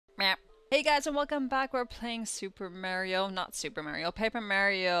Hey guys, and welcome back. We're playing Paper Mario,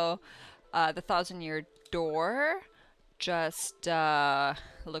 the Thousand Year Door. Just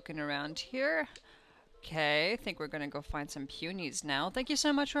looking around here. Okay, I think we're gonna go find some punies now. Thank you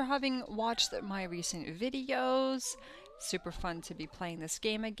so much for having watched my recent videos. Super fun to be playing this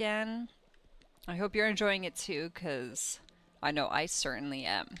game again. I hope you're enjoying it too, because I know I certainly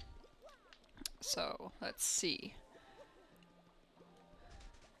am. So, let's see.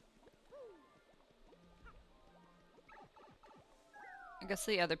 I guess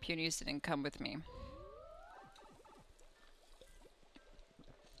the other punies didn't come with me.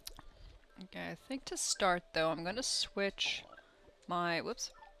 Okay, I think to start though, I'm gonna switch my...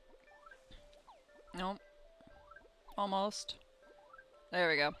 Whoops. Nope. Almost. There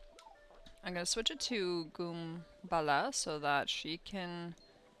we go. I'm gonna switch it to Goombala so that she can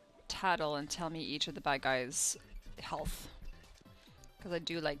tattle and tell me each of the bad guys' health. Because I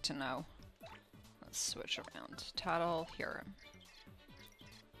do like to know. Let's switch around. Tattle, here.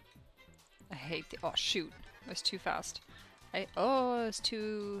 I hate the... Oh, shoot. It was too fast. Oh, it was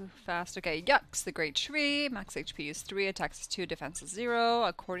too fast. Okay, Yucks, the Great Tree. Max HP is 3, attacks is 2, defense is 0.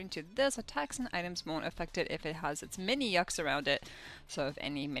 According to this, attacks and items won't affect it if it has its mini Yucks around it. So if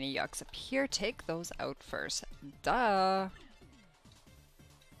any mini Yucks appear, take those out first. Duh!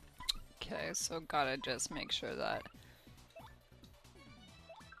 Okay, so gotta just make sure that...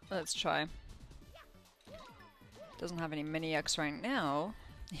 Let's try. Doesn't have any mini Yucks right now.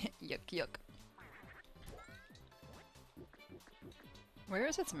 Yuck, yuck. Where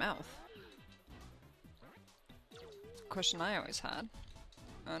is its mouth? It's a question I always had.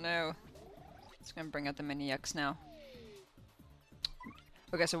 Oh no. It's gonna bring out the mini Yucks now.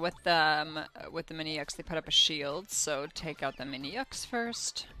 Okay, so with the mini Yucks they put up a shield, so take out the mini Yucks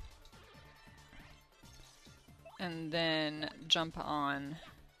first. And then jump on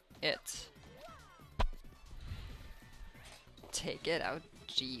it. Take it out.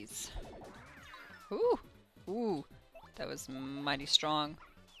 Jeez. Ooh! Ooh! That was mighty strong.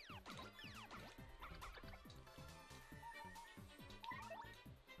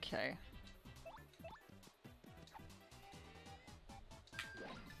 Okay.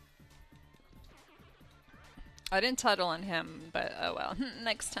 I didn't tattle on him, but oh well.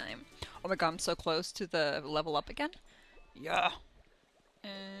 Next time. Oh my god, I'm so close to the level up again. Yeah!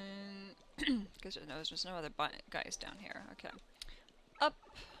 And... because there's no other guys down here. Okay. Up!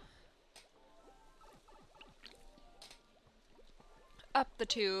 Up the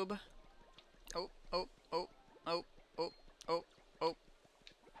tube. Oh, oh, oh, oh, oh, oh, oh.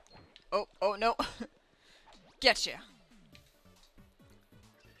 Oh, oh, no. Getcha.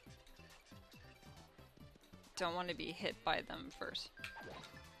 Don't want to be hit by them first.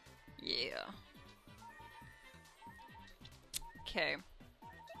 Yeah. Okay.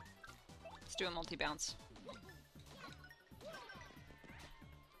 Let's do a multi-bounce.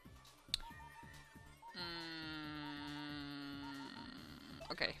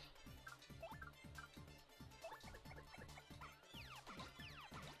 Okay.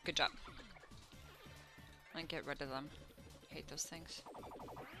 Good job. And get rid of them. Hate those things.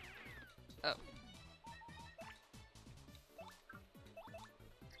 Oh.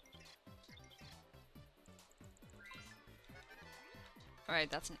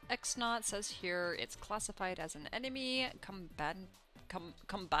 Alright, that's an X-Naught. Says here it's classified as an enemy combatant?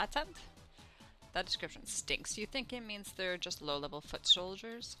 That description stinks. You think it means they're just low-level foot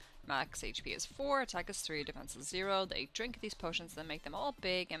soldiers? Max HP is 4, attack is 3, defense is 0. They drink these potions, then make them all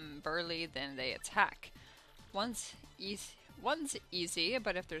big and burly, then they attack. One's easy,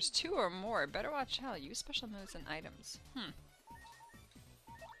 but if there's 2 or more, better watch out. Use special moves and items.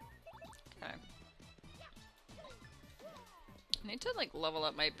 Okay. I need to, like, level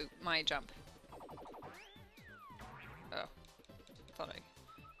up my jump. Oh. Thought I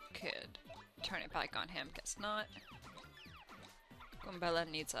could turn it back on him. Guess not. Goombella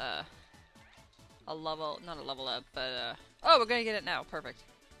needs a level, not a level up, but oh, we're gonna get it now. Perfect.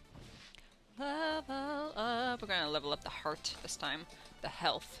 Level up. We're gonna level up the heart this time. The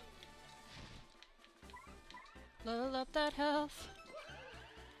health. Level up that health.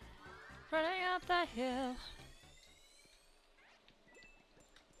 Running up that hill.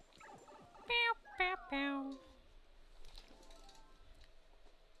 Bow, bow, bow.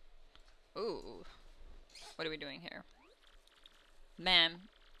 Ooh. What are we doing here? Man,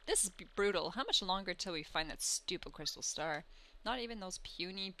 this is brutal. How much longer till we find that stupid crystal star? Not even those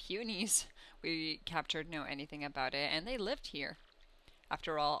punies we captured know anything about it, and they lived here.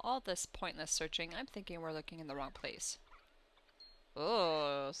 After all this pointless searching, I'm thinking we're looking in the wrong place.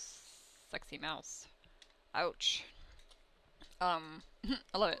 Oh, sexy mouse. Ouch. I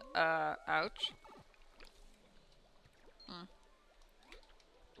love it. Ouch.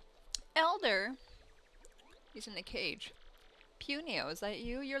 Elder! He's in the cage. Punio, is that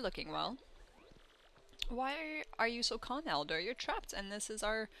you? You're looking well. Why are you so calm, Elder? You're trapped, and this is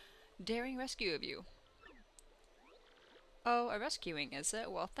our daring rescue of you. Oh, a rescuing, is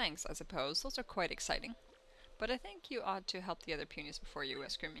it? Well, thanks, I suppose. Those are quite exciting. But I think you ought to help the other punies before you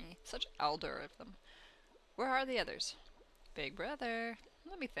rescue me. Such elder of them. Where are the others? Big brother.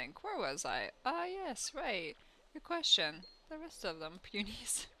 Let me think. Where was I? Ah, yes, right. Your question. The rest of them,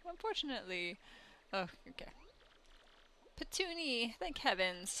 punies. Unfortunately. Oh, okay. Petuni, thank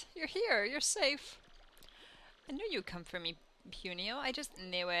heavens. You're here. You're safe. I knew you'd come for me, Punio. I just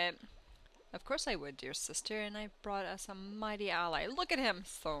knew it. Of course I would, dear sister, and I brought us a mighty ally. Look at him,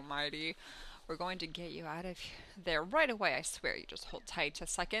 so mighty. We're going to get you out of there right away, I swear. You just hold tight a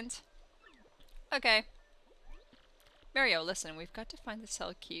second. Okay. Mario, listen, we've got to find the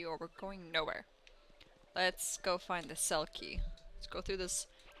cell key or we're going nowhere. Let's go find the cell key. Let's go through this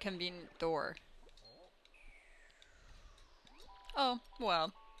convenient door. Oh,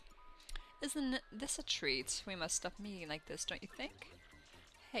 well. Isn't this a treat? We must stop meeting like this, don't you think?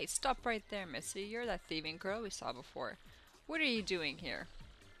 Hey, stop right there, Missy. You're that thieving girl we saw before. What are you doing here?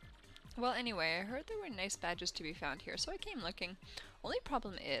 Well, anyway, I heard there were nice badges to be found here, so I came looking. Only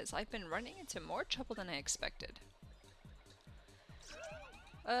problem is, I've been running into more trouble than I expected.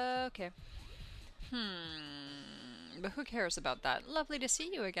 Okay. But who cares about that? Lovely to see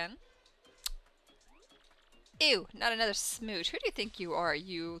you again. Ew, not another smooch. Who do you think you are,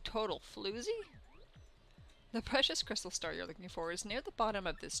 you total floozy? The precious crystal star you're looking for is near the bottom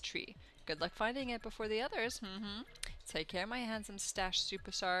of this tree. Good luck finding it before the others. Take care, my handsome stash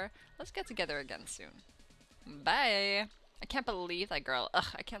superstar. Let's get together again soon. Bye. I can't believe that girl. Ugh,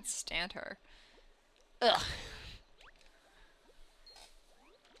 I can't stand her. Ugh.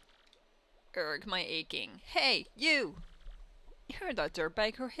 Urgh, my aching. Hey, you! You're the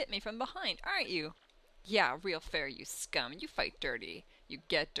dirtbag who hit me from behind, aren't you? Yeah, real fair, you scum. You fight dirty. You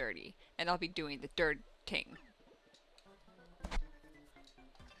get dirty. And I'll be doing the dirting.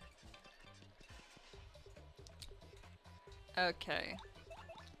 Okay.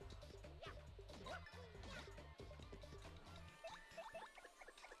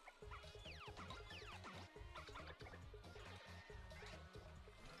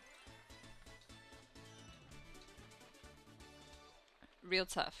 Real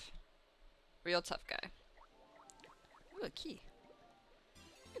tough. Real tough guy. Ooh, a key.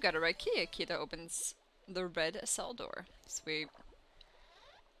 You got a right key. A key that opens the red cell door. Sweet.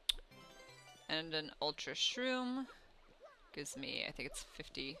 And an ultra shroom. Gives me, I think it's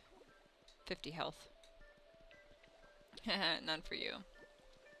 50 health. None for you.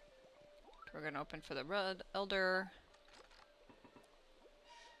 We're gonna open for the red elder.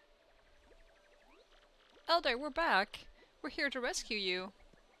 Elder, we're back. We're here to rescue you.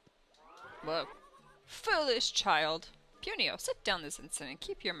 Whoa. Foolish child. Punio, sit down this instant and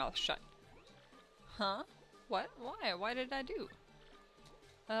keep your mouth shut. Huh? What? Why? Why did I do?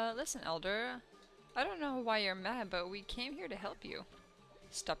 Listen, Elder. I don't know why you're mad, but we came here to help you.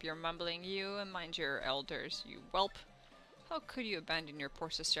 Stop your mumbling, you, and mind your elders, you whelp. How could you abandon your poor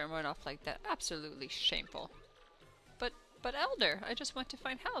sister and run off like that? Absolutely shameful. But Elder, I just want to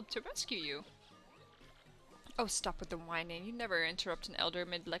find help to rescue you. Oh, stop with the whining. You never interrupt an elder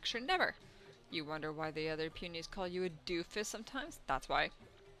mid-lecture, never. You wonder why the other punies call you a doofus sometimes? That's why.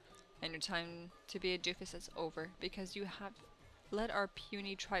 And your time to be a doofus is over, because you have led our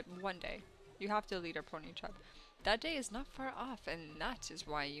puny tribe one day. You have to lead our pony tribe. That day is not far off, and that is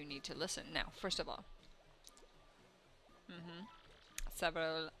why you need to listen. Now, first of all.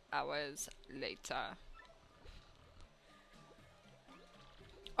 Several hours later.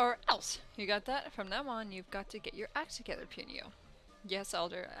 Or else. You got that? From now on, you've got to get your act together, Punio. Yes,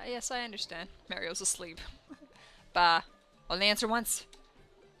 Elder. Yes, I understand. Mario's asleep. Bah. Only answer once.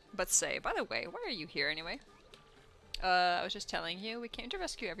 But say, by the way, why are you here anyway? I was just telling you, we came to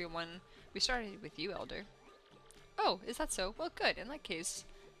rescue everyone. We started with you, Elder. Oh, is that so? Well, good. In that case,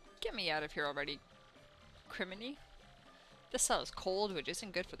 get me out of here already, criminy. This cell is cold, which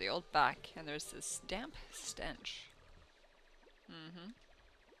isn't good for the old back, and there's this damp stench.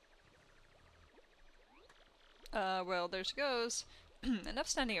 Well, there she goes. Enough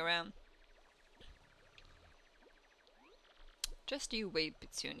standing around. Just you wait,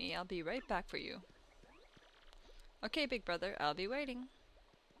 Pitsuni. I'll be right back for you. Okay, big brother, I'll be waiting.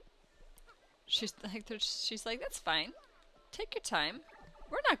 She's like, that's fine. Take your time.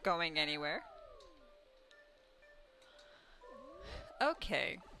 We're not going anywhere.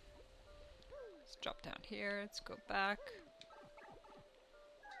 Okay. Let's drop down here. Let's go back.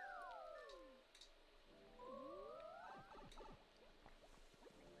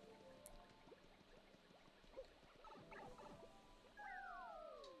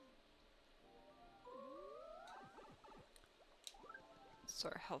 So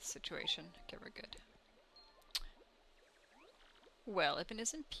our health situation. Okay, we're good. Well, if it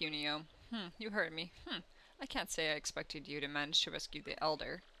isn't Punio. You heard me. I can't say I expected you to manage to rescue the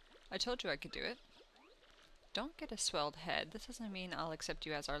Elder. I told you I could do it. Don't get a swelled head. This doesn't mean I'll accept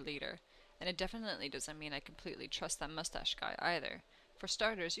you as our leader. And it definitely doesn't mean I completely trust that mustache guy either. For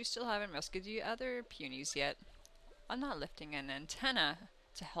starters, you still haven't rescued the other punies yet. I'm not lifting an antenna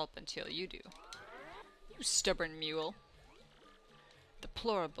to help until you do. You stubborn mule.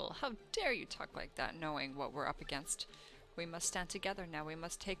 Deplorable. How dare you talk like that, knowing what we're up against? We must stand together now. We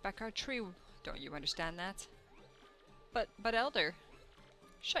must take back our tree. Don't you understand that? But Elder.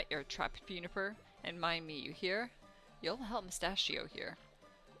 Shut your trap, Juniper, and mind me, you hear? You'll help Mustachio here.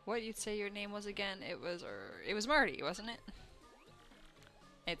 What you'd say your name was again? It was Marty, wasn't it?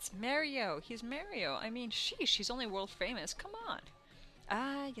 It's Mario. He's Mario. I mean, she's only world famous. Come on.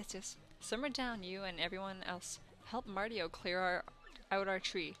 Ah, yes. Simmer down, you and everyone else. Help Mario clear out our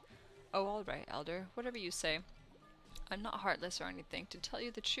tree. Oh, all right, Elder. Whatever you say. I'm not heartless or anything. To tell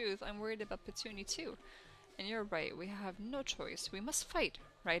you the truth, I'm worried about Petunia too. And you're right. We have no choice. We must fight.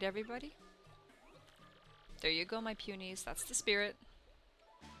 Right, everybody? There you go, my punies. That's the spirit.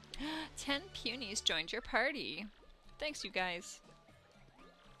 10 punies joined your party. Thanks, you guys.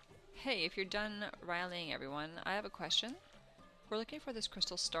 Hey, if you're done riling everyone, I have a question. We're looking for this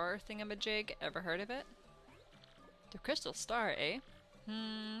crystal star thingamajig. Ever heard of it? The crystal star, eh?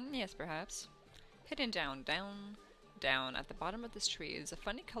 Yes, perhaps. Hidden down at the bottom of this tree is a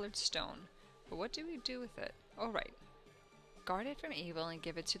funny colored stone. But what do we do with it? Oh, right. Guard it from evil and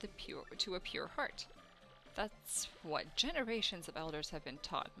give it to a pure heart. That's what generations of elders have been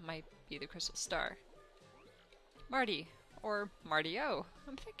taught might be the crystal star. Marty, or Marty-O,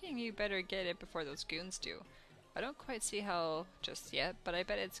 I'm thinking you better get it before those goons do. I don't quite see how just yet, but I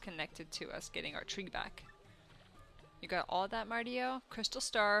bet it's connected to us getting our tree back. You got all that, Marty-O? Crystal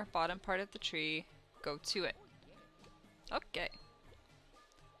star, bottom part of the tree. Go to it. Okay.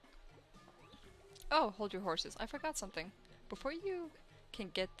 Oh, hold your horses. I forgot something. Before you can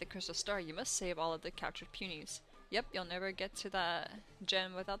get the crystal star, you must save all of the captured punies. Yep, you'll never get to that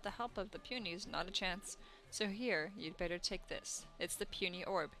gem without the help of the punies. Not a chance. So here, you'd better take this. It's the puny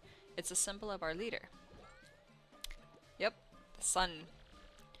orb. It's a symbol of our leader. Yep, the sun.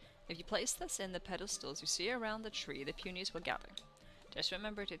 If you place this in the pedestals you see around the tree, the punies will gather. Just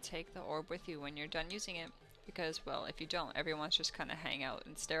remember to take the orb with you when you're done using it, because, well, if you don't, everyone's just kind of hang out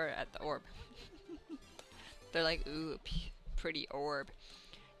and stare at the orb. They're like, ooh, pretty orb.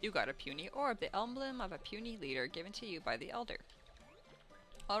 You got a puny orb, the emblem of a puny leader given to you by the elder.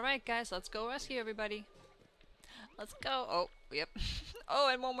 Alright guys, let's go rescue everybody. Let's go. Oh, yep. Oh,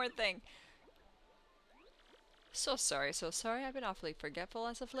 and one more thing. So sorry. I've been awfully forgetful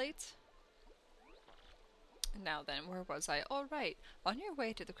as of late. Now then, where was I? All right. On your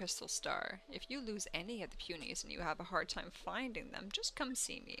way to the crystal star, if you lose any of the punies and you have a hard time finding them, just come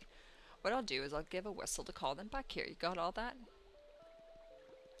see me. What I'll do is I'll give a whistle to call them back here. You got all that?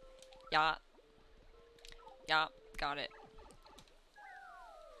 Yeah. Yeah, got it.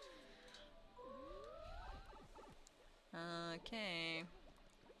 Okay.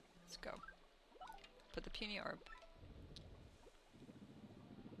 Let's go. Put the puny orb.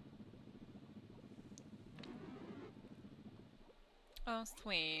 Oh,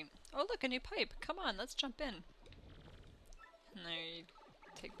 sweet. Oh, look, a new pipe. Come on, let's jump in. And there you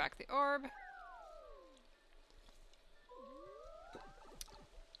take back the orb.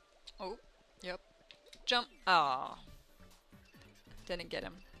 Oh, yep. Jump. Ah. Didn't get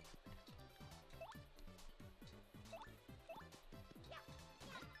him.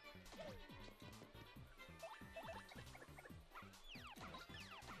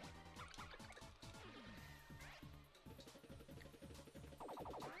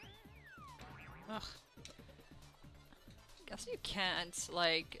 Ugh. Guess you can't,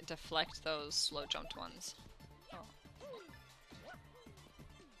 like, deflect those slow jumped ones. Oh.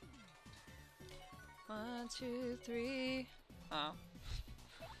 1, 2, 3. Oh.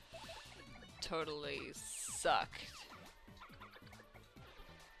 Totally sucked.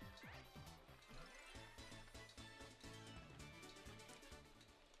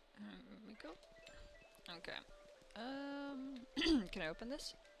 There we go. Okay. Can I open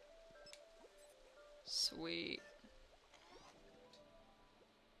this? Sweet.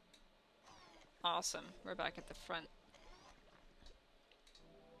 Awesome. We're back at the front.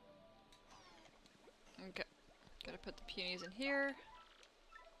 Okay. Gotta put the punies in here.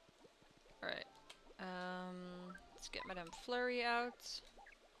 Alright. Let's get Madame Flurry out.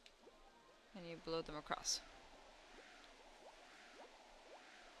 And you blow them across.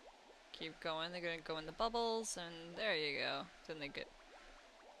 Keep going. They're gonna go in the bubbles, and there you go. Then they get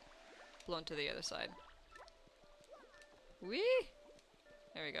blown to the other side. Whee!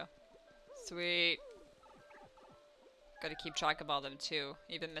 There we go. Sweet. Gotta keep track of all them too.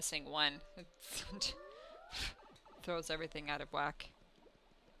 Even missing one. Throws everything out of whack.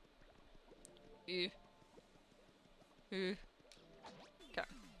 Ew. Ew. Okay.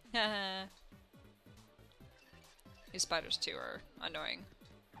 These spiders too are annoying.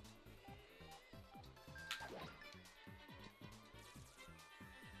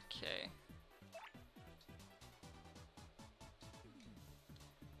 Okay.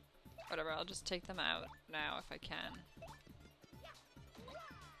 Whatever, I'll just take them out now if I can.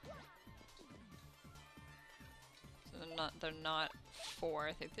 So they're not 4,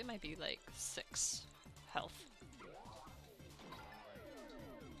 I think they might be like 6 health.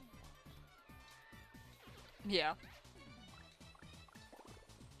 Yeah.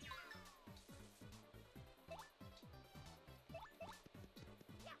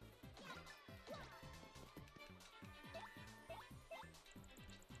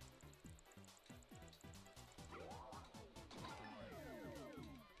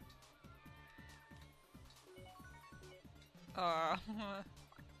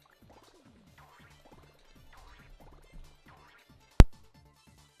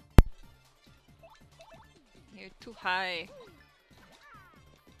 You're too high.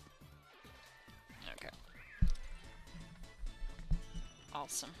 Okay.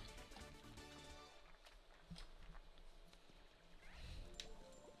 Awesome.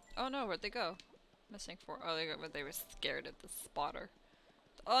 Oh no, where'd they go? Missing 4. Oh, they were scared at the spotter.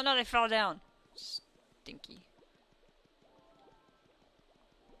 Oh no, they fell down. Stinky.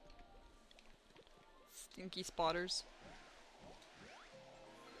 Stinky spotters.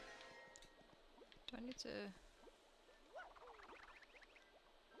 Do I need to...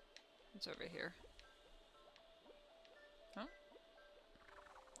 It's over here. Huh?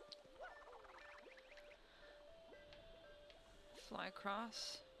 Fly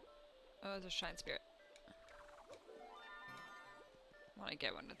across. Oh, there's a shine spirit. I want to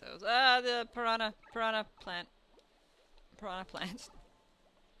get one of those. Ah, the piranha plant. Piranha plant.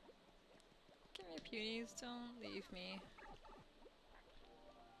 Give me punies, don't leave me.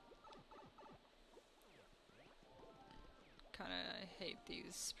 Kinda hate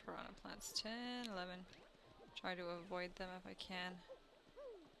these piranha plants. 10, 11. Try to avoid them if I can.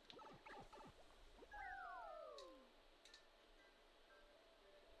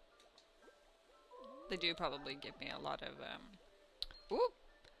 They do probably give me a lot of,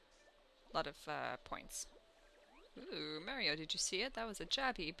 points. Ooh, Mario, did you see it? That was a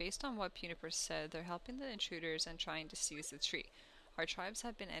jabby. Based on what Puniper said, they're helping the intruders and trying to seize the tree. Our tribes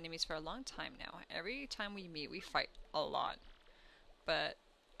have been enemies for a long time now. Every time we meet, we fight a lot. But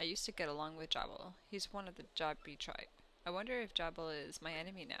I used to get along with Jabal. He's one of the Jabby tribe. I wonder if Jabal is my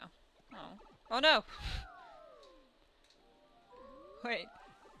enemy now. Oh. Oh no! Wait.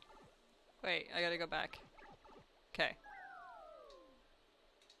 Wait, I gotta go back. Okay.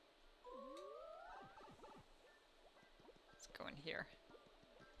 Let's go in here.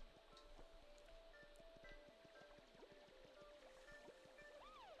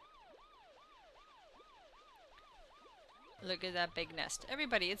 Look at that big nest.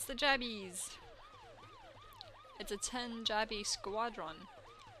 Everybody, it's the Jabbies! It's a 10 Jabby squadron.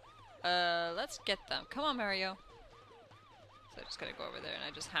 Let's get them. Come on, Mario. So I just gotta go over there and I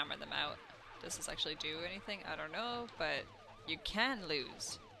just hammer them out. Does this actually do anything? I don't know, but you can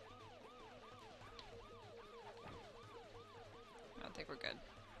lose. I don't think we're good.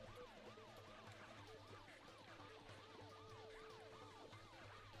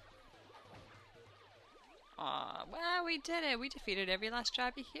 Aw, well, we did it! We defeated every last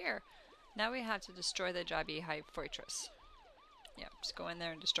Jabby here. Now we have to destroy the Jabby High Fortress. Yeah, just go in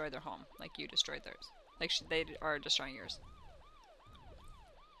there and destroy their home, like you destroyed theirs. Like they are destroying yours.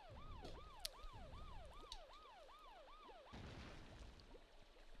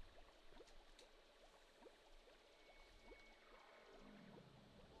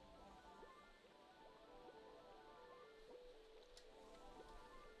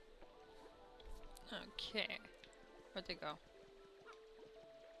 Okay, where'd they go?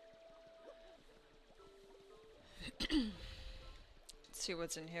 Let's see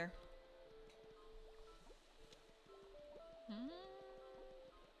what's in here.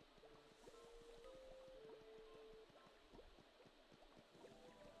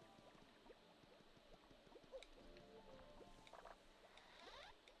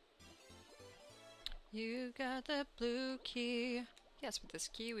 You got the blue key. Yes, with this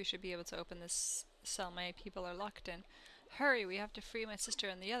key we should be able to open this cell my people are locked in. Hurry, we have to free my sister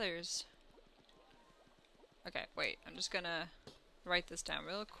and the others. Okay, wait, I'm just gonna write this down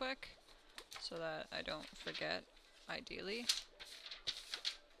real quick. so that I don't forget, ideally.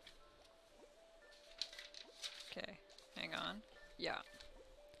 Okay, hang on. Yeah.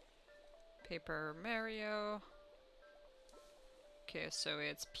 Paper Mario. Okay, so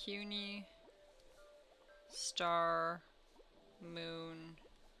it's puny, star, moon,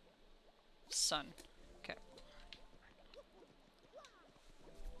 sun. Okay.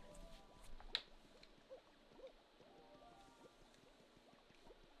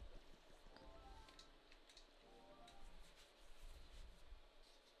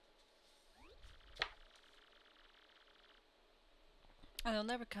 And they'll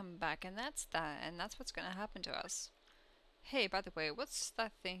never come back, and that's that, and that's what's gonna happen to us. Hey, by the way, what's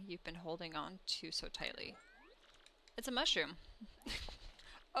that thing you've been holding on to so tightly? It's a mushroom.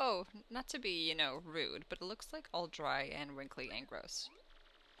 Oh, not to be, you know, rude, but it looks like all dry and wrinkly and gross.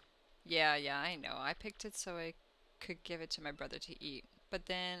 Yeah, I know. I picked it so I could give it to my brother to eat. But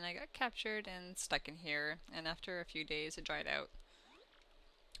then I got captured and stuck in here, and after a few days it dried out.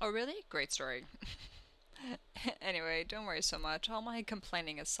 Oh, really? Great story. Anyway, don't worry so much. All my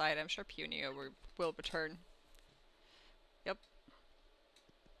complaining aside, I'm sure Puny will return. Yep.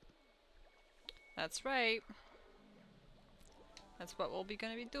 That's right. That's what we'll be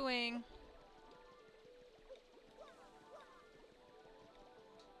gonna be doing.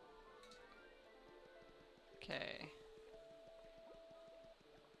 Okay.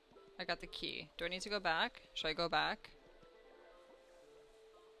 I got the key. Do I need to go back? Should I go back?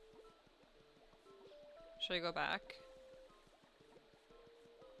 Should I go back?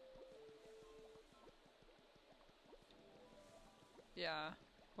 Yeah.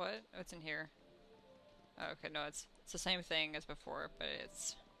 What? Oh, it's in here. Oh, okay, no, it's the same thing as before, but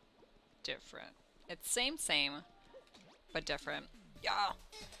it's different. It's same, but different. Yeah!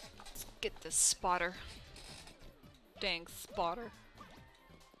 Let's get this spotter. Dang spotter.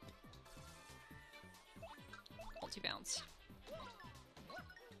 Multi-bounce.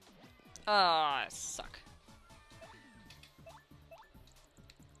 Ah, I suck.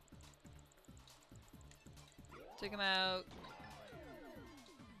 Take him out.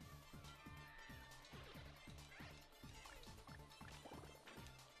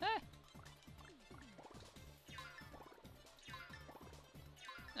 Ah.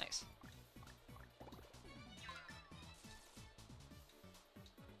 Nice.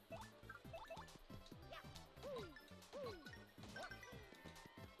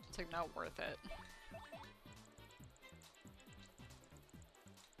 It's like not worth it.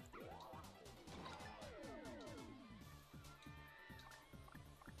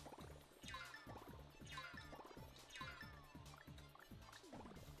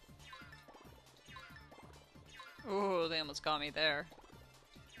 Ooh, they almost got me there.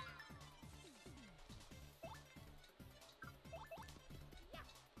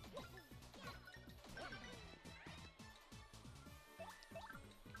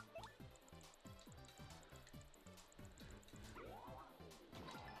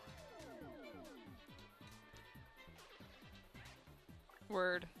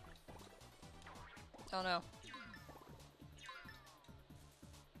 Word. Oh no.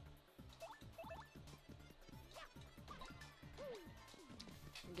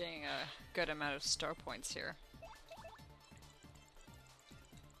 I'm getting a good amount of star points here.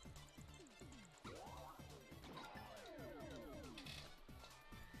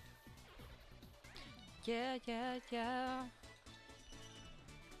 Yeah.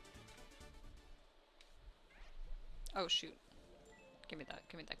 Oh shoot. Give me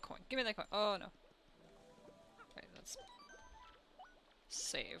that coin. Give me that coin. Oh no. Right, let's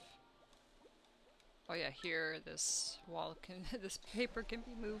save. Oh yeah, here this wall can this paper can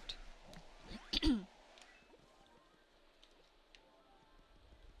be moved. I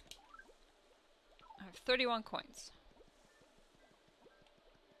have 31 coins.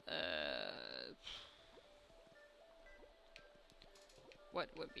 What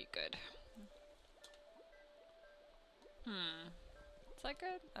would be good? Is that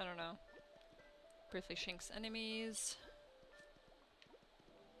good? I don't know. Briefly shinks enemies.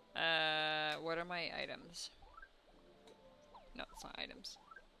 What are my items? No, it's not items.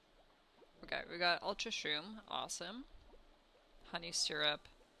 Okay, we got Ultra Shroom. Awesome. Honey Syrup.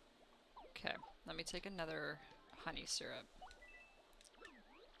 Okay, let me take another Honey Syrup.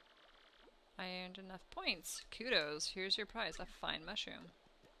 I earned enough points. Kudos. Here's your prize. A fine mushroom.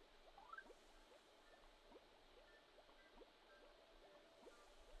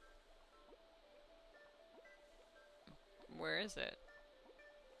 Where is it?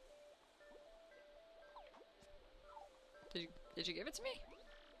 Did you give it to me?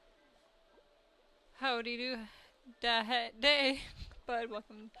 Howdy do day, bud.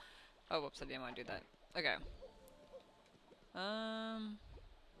 Welcome Oh, whoops, I didn't want to do that. Okay. I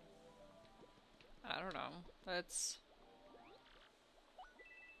don't know. Let's...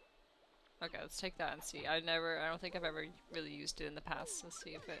 Okay, let's take that and see. I don't think I've ever really used it in the past. Let's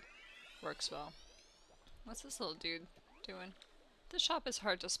see if it works well. What's this little dude doing? The shop is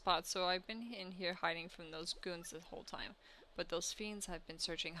hard to spot, so I've been in here hiding from those goons this whole time. But those fiends have been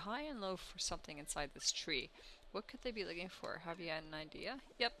searching high and low for something inside this tree. What could they be looking for? Have you an idea?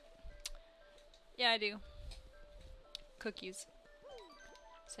 Yep. Yeah, I do. Cookies.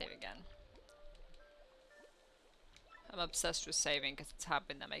 Save again. I'm obsessed with saving because it's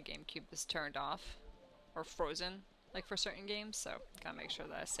happened that my GameCube is turned off. Or frozen, like for certain games, so gotta make sure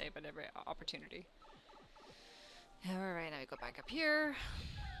that I save at every opportunity. Alright, now we go back up here.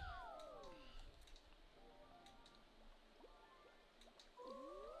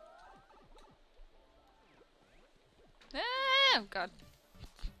 Ah, God.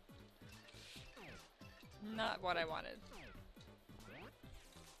 Not what I wanted.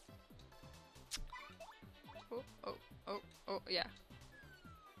 Oh, yeah.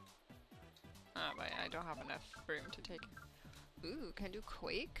 But I don't have enough room to take. Ooh, can I do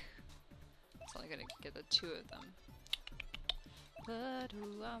Quake? It's only gonna get the 2 of them. What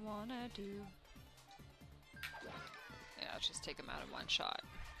do I wanna do? Yeah, I'll just take them out in one shot.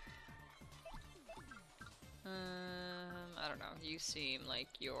 I don't know. You seem like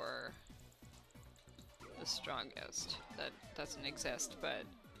you're the strongest. That doesn't exist, but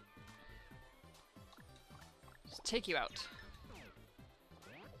just take you out.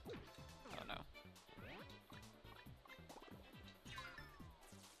 Oh no.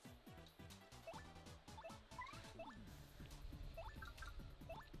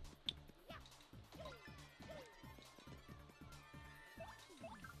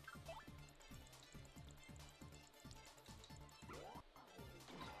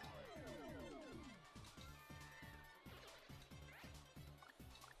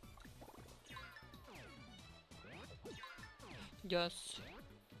 Yes.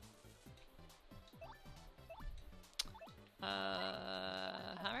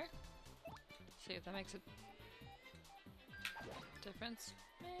 Hammer? See if that makes a difference.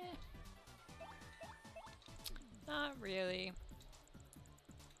 Not really.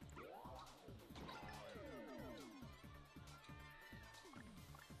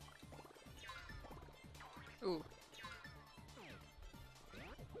 Ooh.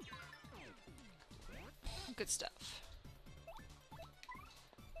 Good stuff.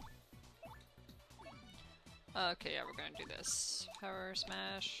 Okay, yeah, we're gonna do this. Power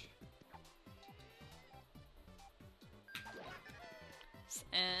smash.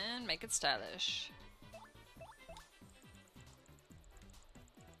 And make it stylish.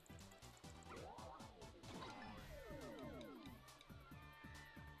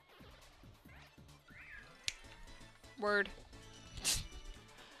 Word.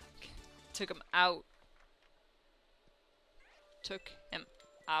 Took him out. Took him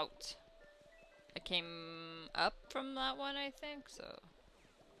out. I came up from that one, I think, so...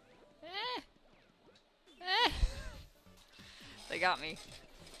 They got me.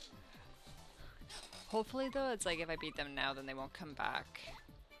 Hopefully, though, it's like if I beat them now, then they won't come back.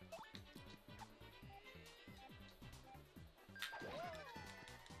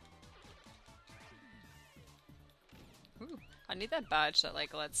 Ooh, I need that badge that,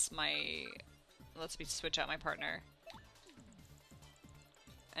 like, lets me switch out my partner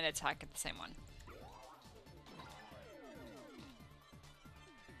and attack at the same one.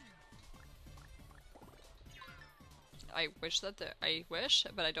 I wish,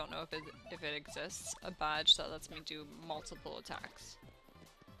 but I don't know if it exists, a badge that lets me do multiple attacks.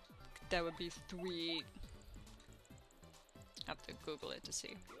 That would be 3. I have to Google it to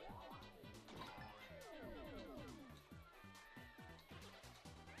see.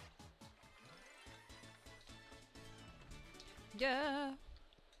 Yeah.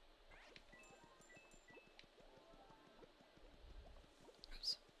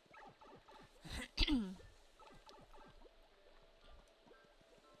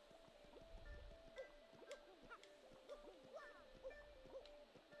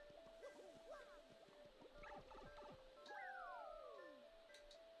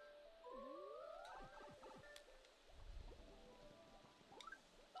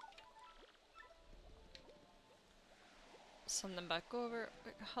 Send them back over.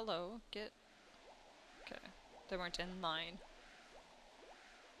 Wait, hello, get... Okay, they weren't in line.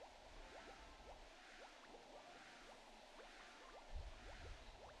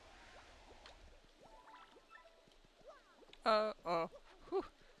 Oh. Whew.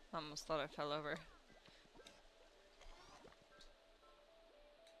 Almost thought I fell over.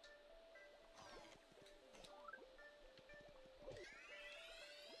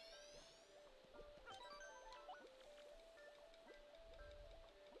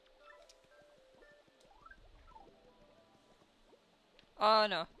 Oh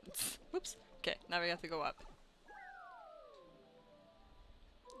no. Whoops. Okay, now we have to go up.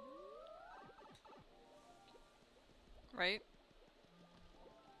 Right?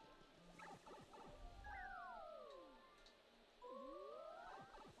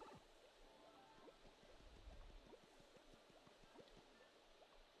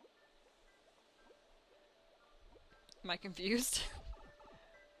 Am I confused?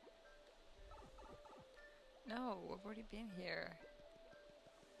 No, we've already been here.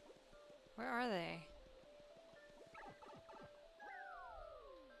 Where are they?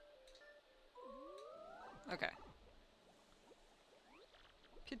 Okay.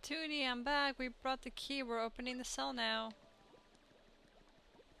 Petunia, I'm back. We brought the key. We're opening the cell now.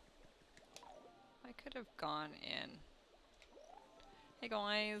 I could have gone in. Hey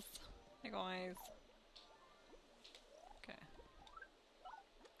guys. Hey guys. Okay.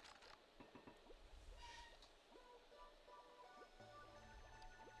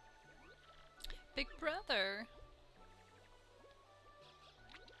 Big brother.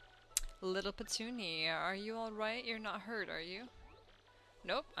 Little Petunia, are you alright? You're not hurt, are you?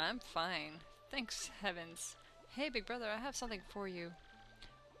 Nope, I'm fine. Thanks, heavens. Hey, big brother, I have something for you.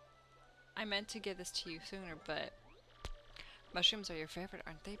 I meant to give this to you sooner, but... Mushrooms are your favorite,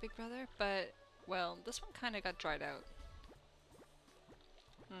 aren't they, big brother? But, well, this one kinda got dried out.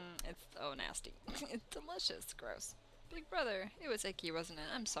 It's so nasty. It's delicious. Gross. Big brother, it was icky, wasn't it?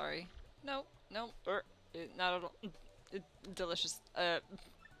 I'm sorry. No, no, not at all. Delicious.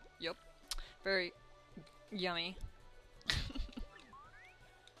 Yup. Very yummy.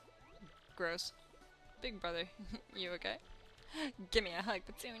 Gross. Big brother, you okay? Give me a hug,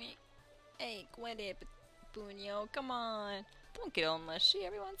 Petunia. Hey, quit it, Petunia. Come on. Don't get all mushy.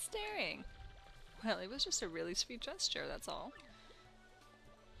 Everyone's staring. Well, it was just a really sweet gesture, that's all.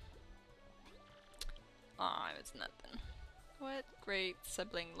 Aw, it's nothing. What great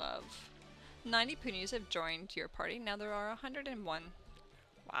sibling love. 90 punies have joined your party. Now there are 101.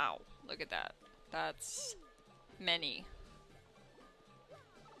 Wow, look at that. That's many.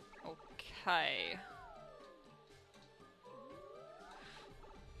 Okay.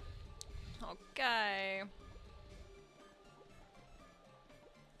 Okay.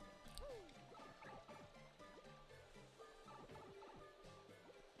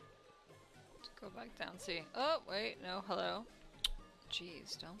 Let's go back down, see. Oh, wait, no, hello.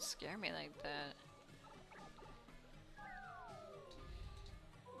 Jeez, don't scare me like that.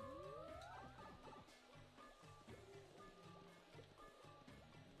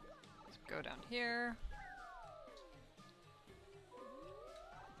 Let's go down here.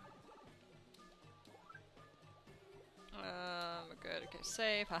 Good, okay,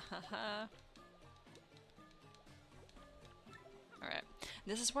 save, ha ha ha. Alright,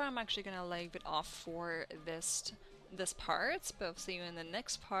 this is where I'm actually gonna leave it off for this part, but I'll see you in the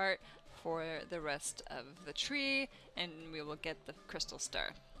next part for the rest of the tree, and we will get the crystal star.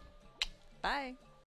 Bye!